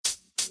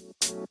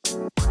Hi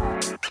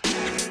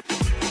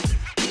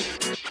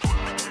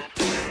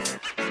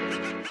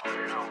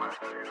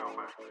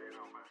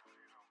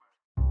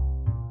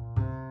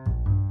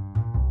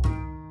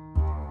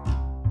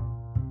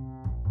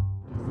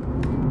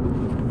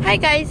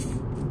guys,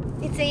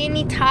 it's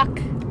A&E Talk.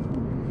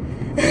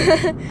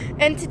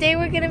 And today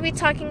we're going to be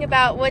talking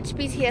about which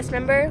BTS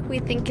member we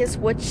think is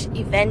which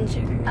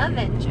Avenger.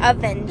 Avenger.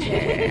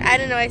 I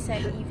don't know why I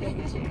said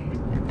Avenger.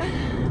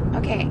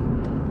 Okay.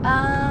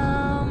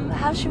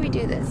 How should we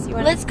do this?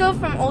 Let's go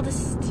from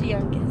oldest to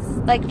youngest.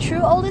 Like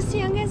true oldest to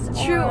youngest?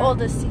 True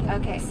oldest to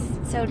youngest. Okay.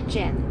 So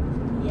Jin.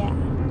 Yeah.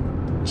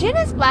 Jin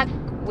is Black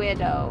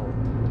Widow.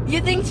 You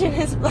think Jin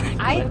is Black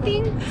Widow? I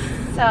think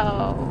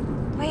so.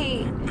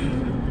 Wait.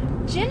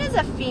 Jin is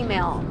a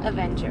female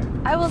Avenger.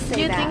 I will say that.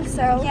 Do you think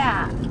so?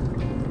 Yeah.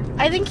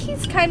 I think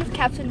he's kind of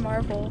Captain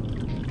Marvel.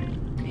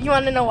 You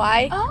want to know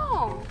why?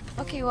 Oh.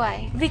 Okay,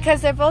 why?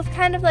 Because they're both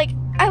kind of like,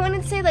 I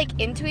wouldn't say like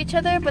into each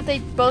other, but they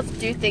both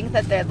do think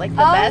that they're like the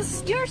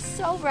best. You're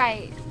so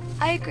right.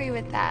 I agree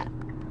with that.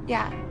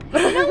 Yeah.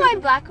 You know why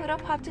Black Widow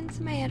popped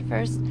into my head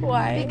first?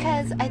 Why?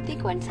 Because I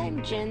think one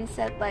time Jin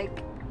said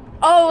like,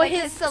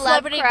 his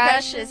celebrity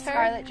crush is her?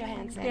 Scarlett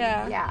Johansson.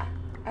 Yeah. Yeah.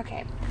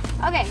 Okay.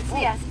 Okay, so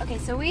yes. Okay,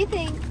 so we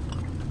think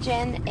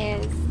Jin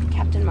is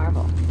Captain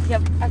Marvel.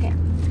 Yep. Okay.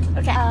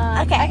 Okay.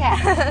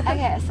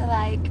 Okay, so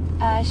like,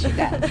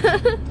 Suga.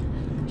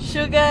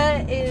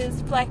 Suga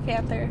is Black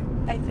Panther,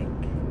 I think.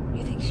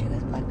 You think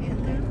Suga's Black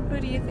Panther? Who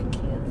do you think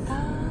he is?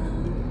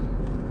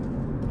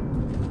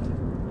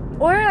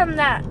 Or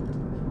that.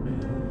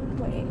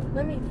 Wait,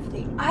 let me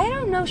think. I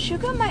don't know.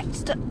 Suga might.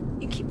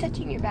 You keep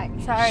touching your back.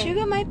 Sorry.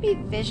 Suga might be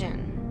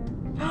Vision.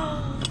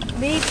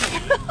 Maybe.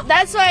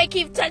 That's why I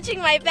keep touching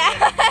my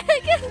back.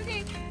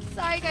 Okay.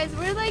 Sorry, guys.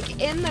 We're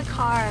like in the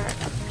car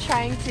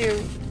trying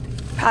to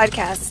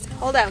podcast.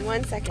 Hold on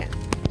 1 second.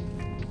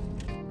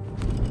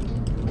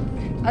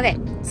 Okay,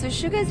 so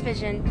Suga's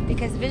Vision,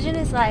 because Vision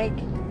is like,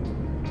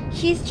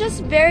 he's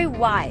just very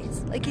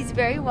wise. Like, he's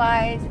very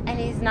wise, and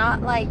he's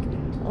not like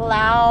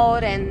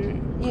loud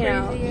and, you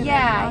know,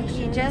 yeah,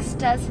 he just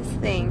does his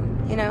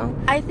thing, you know?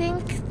 I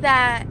think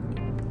that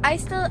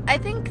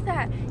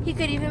he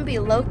could even be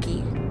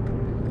Loki.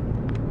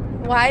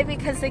 Why?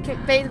 Because they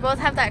both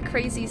have that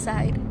crazy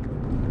side.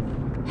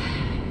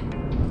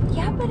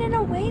 Yeah, but in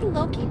a way,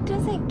 Loki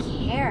doesn't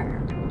care.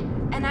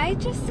 And I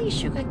just see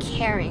Suga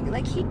caring.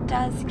 Like, he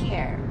does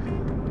care.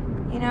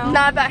 You know?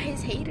 Not about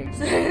his haters.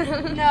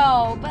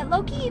 No, but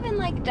Loki even,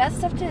 like, does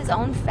stuff to his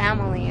own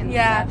family and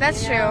stuff.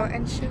 That's you know? true.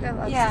 And Suga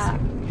loves Yeah.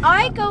 his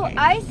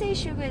I say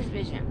Suga's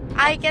Vision.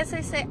 I guess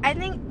I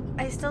think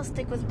I still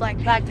stick with Black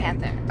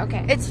Panther.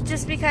 Okay. It's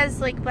just because,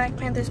 like, Black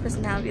Panther's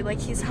personality.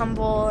 Like, he's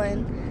humble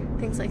and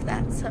things like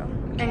that, so.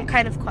 Okay. And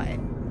kind of quiet.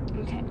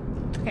 Okay.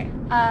 Okay.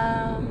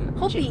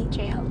 Hopi.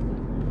 J-Hope.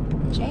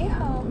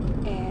 J-Hope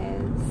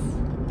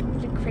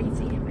is the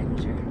crazy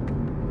Avenger.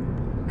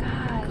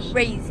 Gosh.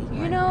 Crazy.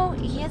 You know,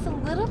 he has a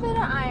little bit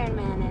of Iron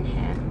Man in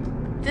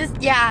him.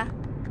 Yeah.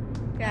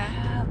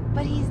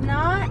 But he's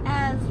not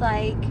as,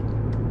 like,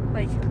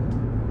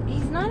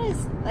 he's not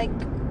as, like,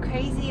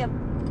 crazy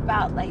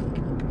about, like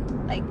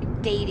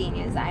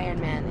dating as Iron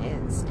Man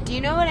is. Do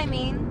you know what I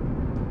mean?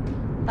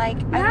 Like,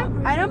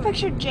 I don't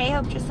picture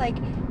J-Hope just, like,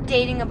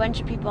 dating a bunch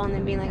of people and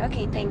then being like,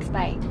 okay, thanks,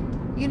 bye.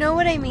 You know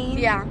what I mean?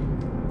 Yeah.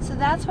 So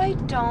that's why I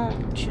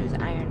don't choose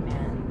Iron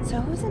Man. So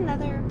who's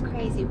another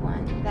crazy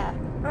one that...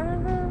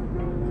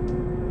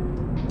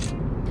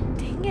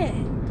 Dang it.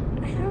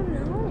 I don't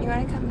know. You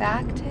want to come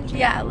back to J-Hope?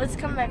 Yeah, let's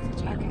come back to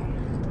J-Hope.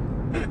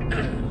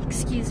 Okay.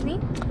 Excuse me.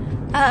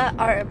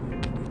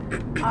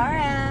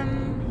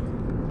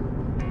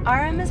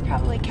 RM is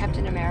probably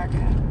Captain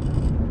America.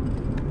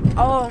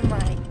 Oh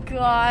my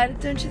god.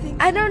 Don't you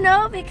think so? I don't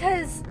know,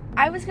 because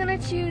I was gonna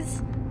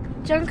choose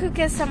Jungkook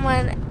as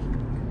someone,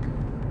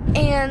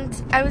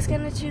 and I was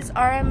gonna choose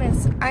RM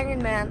as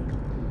Iron Man.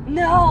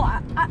 No,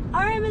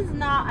 RM is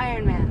not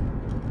Iron Man.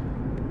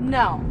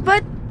 No.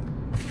 But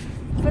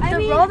I the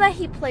mean, role that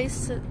he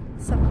plays to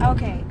someone.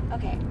 Okay.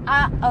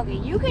 Okay,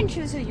 you can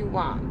choose who you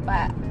want,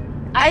 but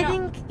I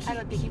think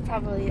he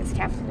probably is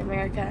Captain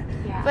America.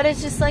 Yeah. But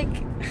it's just like,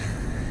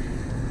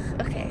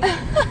 okay.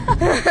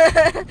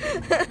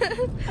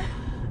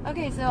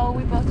 Okay, so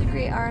we both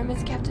agree RM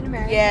is Captain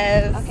America.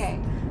 Yes. Okay.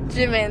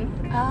 Jimin.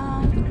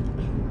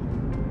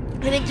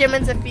 I think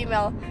Jimin's a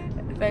female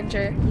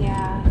Avenger.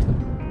 Yeah.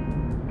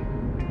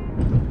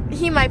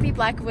 He might be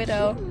Black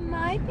Widow. He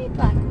might be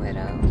Black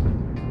Widow.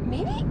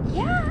 Maybe?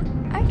 Yeah,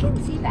 I can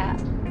see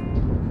that.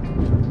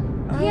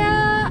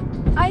 Yeah,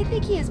 I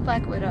think he is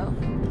Black Widow.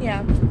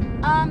 Yeah.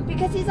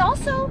 Because he's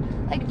also,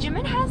 like,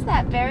 Jimin has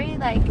that very,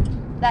 like,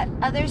 that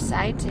other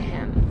side to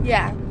him.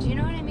 Yeah. Do you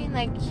know what I mean?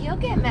 Like, he'll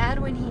get mad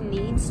when he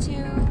needs to.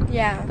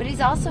 Yeah. But he's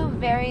also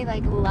very,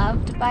 like,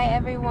 loved by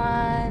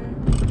everyone.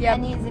 Yep.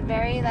 And he's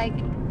very, like,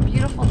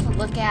 beautiful to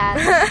look at.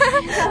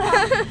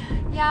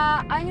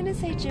 Yeah, I'm gonna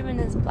say Jimin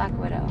is Black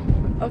Widow.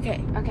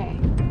 Okay. Okay.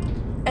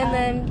 And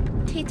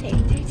then Tay-Tay.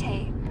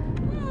 Tay-Tay.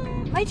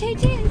 My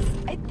Tay-Tay is,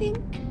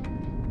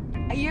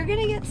 I You're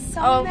gonna get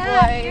so Oh,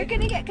 mad. boy. You're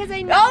gonna get, because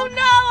I know. Oh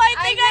no! I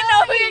think I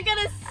know who you- you're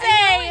gonna I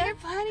know what say. you're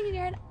planning in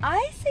your head.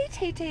 I say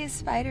Tay-Tay is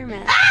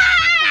Spider-Man.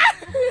 Ah!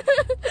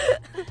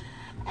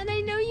 And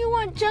I know you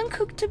want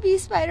Jungkook to be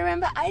Spider-Man,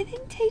 but I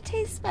think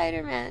Tay-Tay's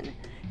Spider-Man.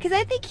 Because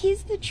I think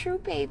he's the true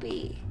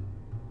baby.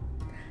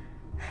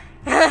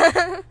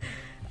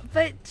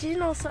 But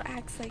Jin also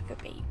acts like a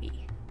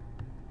baby.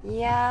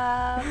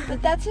 Yeah,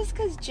 but that's just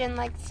because Jin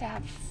likes to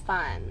have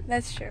fun.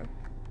 That's true.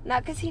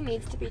 Not because he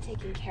needs to be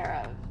taken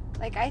care of.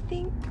 Like, I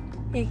think,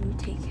 You can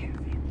take care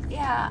of it.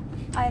 yeah,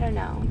 I don't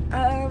know.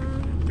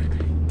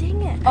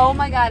 Dang it. Oh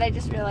my god, I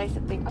just realized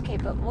something. Okay,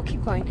 but we'll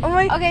keep going. Oh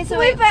my. Okay, so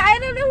wait, wait. but I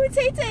don't know who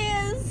Tay-Tay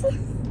is.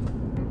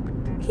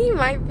 He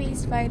might be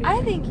Spider.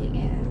 I think he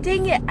is.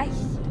 Dang it.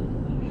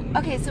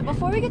 Okay, so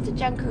before we get to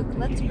Jungkook,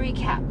 let's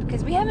recap,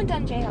 because we haven't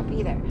done J-Hope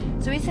either.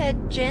 So we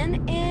said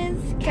Jin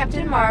is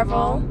Captain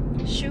Marvel.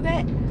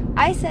 Suga,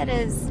 I said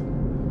is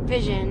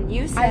Vision.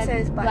 You said,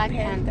 said is Black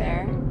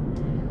Panther.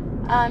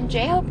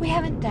 J-Hope we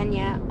haven't done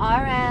yet.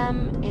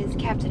 RM is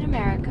Captain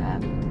America.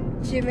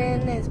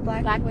 Jimin is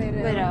Black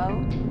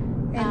Widow.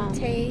 And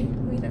Tay,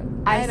 we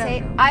don't. I don't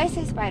know. I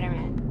say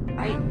Spider-Man.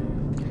 Right?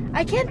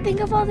 I can't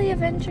think of all the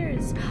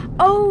Avengers.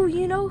 Oh,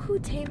 you know who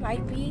Tay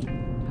might be?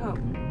 Who?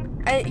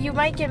 You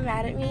might get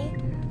mad at me,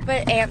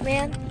 but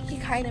Ant-Man, he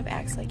kind of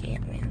acts like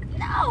Ant-Man.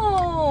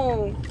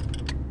 No.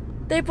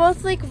 They're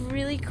both like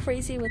really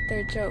crazy with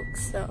their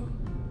jokes, though.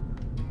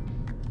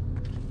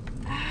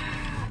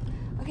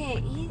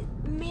 Okay, he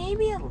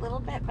maybe a little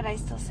bit, but I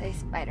still say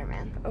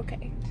Spider-Man.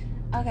 Okay,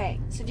 Okay,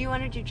 so do you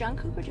want to do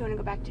Jungkook or do you want to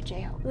go back to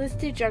J-Hope? let's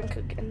do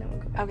Jungkook and then we'll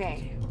go back.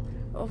 Okay,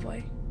 Oh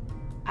boy.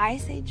 I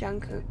say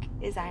Jungkook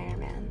is Iron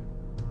Man.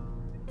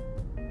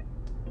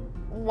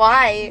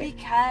 Why?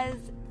 Because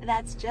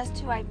that's just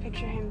who I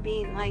picture him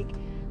being.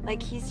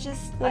 Like he's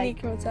just When he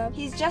like, grows up.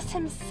 he's just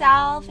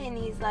himself, and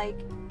he's like,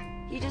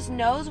 he just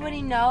knows what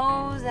he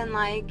knows, and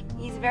like,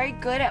 he's very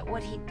good at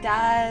what he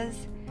does.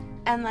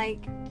 And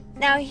like,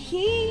 now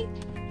he,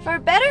 for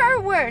better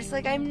or worse,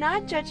 like, I'm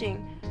not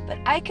judging, but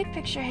I could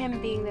picture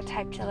him being the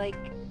type to like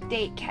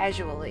date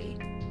casually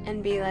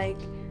and be like,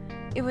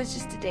 it was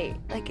just a date.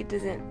 Like, it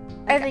doesn't,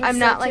 I like, think I'm so,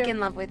 not like too. in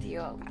love with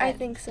you. I but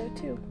think so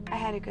too. I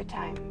had a good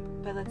time,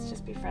 but let's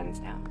just be friends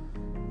now.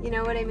 You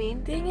know what I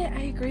mean? Dang it,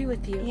 I agree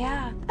with you.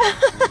 Yeah.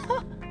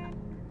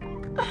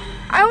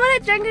 I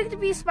wanted Jungkook to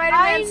be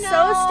Spider-Man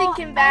so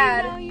stinking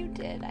bad. I know you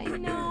did. I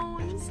know.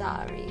 I'm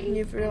sorry.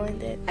 You've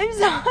ruined it. I'm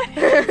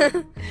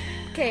sorry.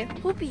 Okay,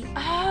 Whoopi.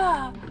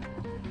 Ah.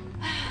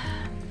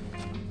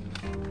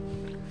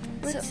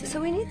 Let's see.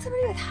 So we need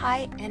somebody with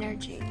high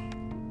energy.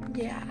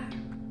 Yeah.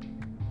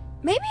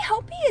 Maybe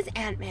Hopi is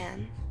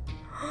Ant-Man.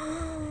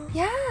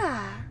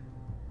 Yeah.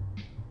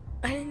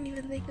 I didn't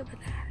even think about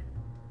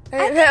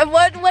that.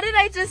 What did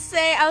I just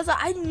say? I was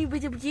like, I didn't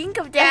even think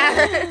of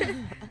that.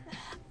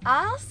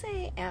 I'll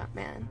say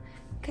Ant-Man.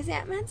 Because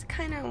Ant-Man's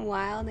kind of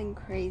wild and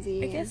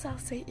crazy. I guess I'll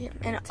say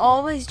Ant-Man. And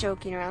always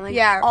joking around. Like,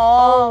 Yeah,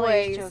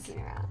 always always.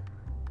 joking around.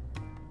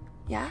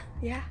 Yeah?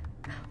 Yeah.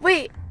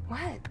 Wait.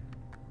 What?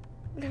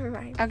 Never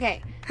mind.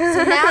 Okay,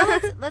 so now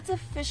let's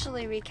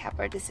officially recap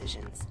our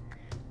decisions.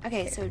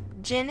 Okay, so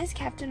Jin is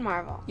Captain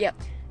Marvel. Yep.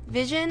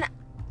 Vision,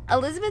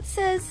 Elizabeth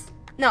says,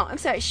 no, I'm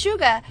sorry,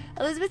 Suga.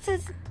 Elizabeth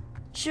says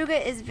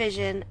Suga is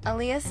Vision.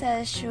 Aaliyah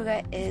says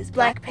Suga is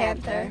Black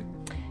Panther.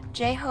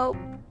 J-Hope,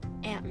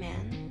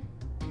 Ant-Man.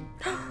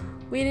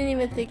 We didn't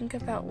even think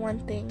about one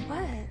thing.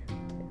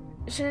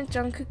 What? Shouldn't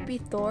Jungkook be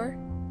Thor?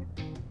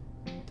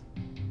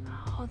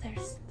 Oh,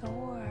 there's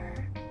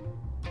Thor.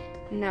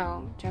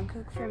 No,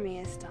 Jungkook for me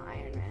is still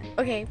Iron Man.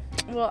 Okay,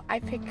 well, I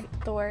pick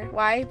Thor.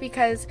 Why?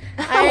 Because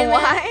Iron Man-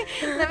 Why?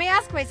 Let me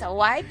ask myself,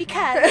 why?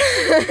 Because.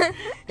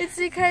 It's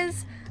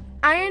because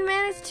Iron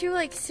Man is too,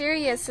 like,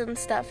 serious and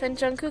stuff, and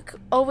Jungkook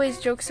always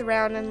jokes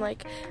around, and,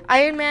 like,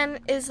 Iron Man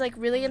is, like,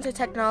 really into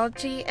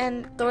technology,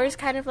 and Thor's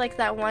kind of like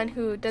that one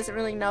who doesn't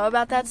really know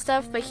about that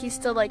stuff, but he's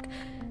still, like,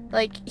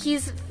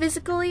 he's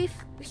physically,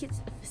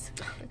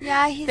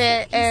 Yeah, he's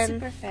fit and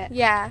super fit.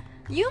 yeah.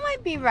 You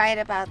might be right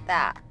about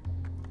that.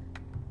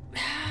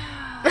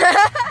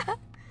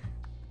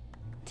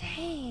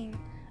 Dang.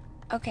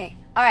 Okay.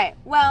 All right.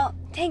 Well,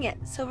 dang it.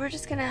 So we're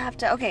just gonna have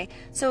to. Okay.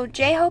 So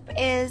J-Hope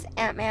is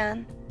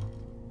Ant-Man.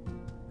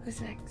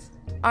 Who's next?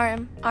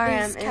 RM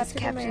RM is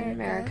Captain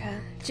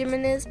America.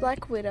 Jimin is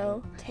Black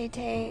Widow.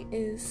 Tay-Tay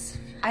Is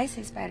I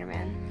say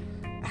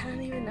Spider-Man. I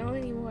don't even know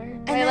anymore.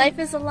 My then- life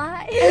is a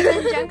lie. And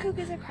then Jungkook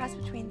is a cross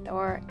between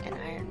Thor and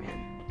Iron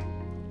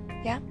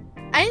Man. Yeah.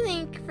 I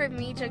think for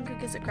me,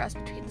 Jungkook is a cross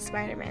between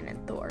Spider-Man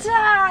and Thor.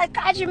 Ah,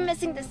 God, you're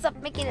messing this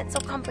up, making it so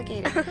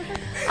complicated. All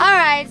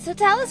right, so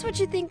tell us what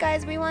you think,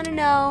 guys. We want to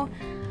know.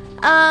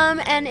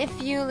 And if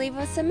you leave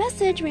us a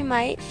message, we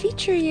might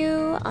feature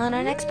you on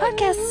our next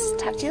podcast.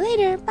 Talk to you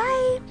later.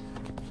 Bye.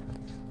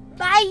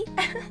 Bye.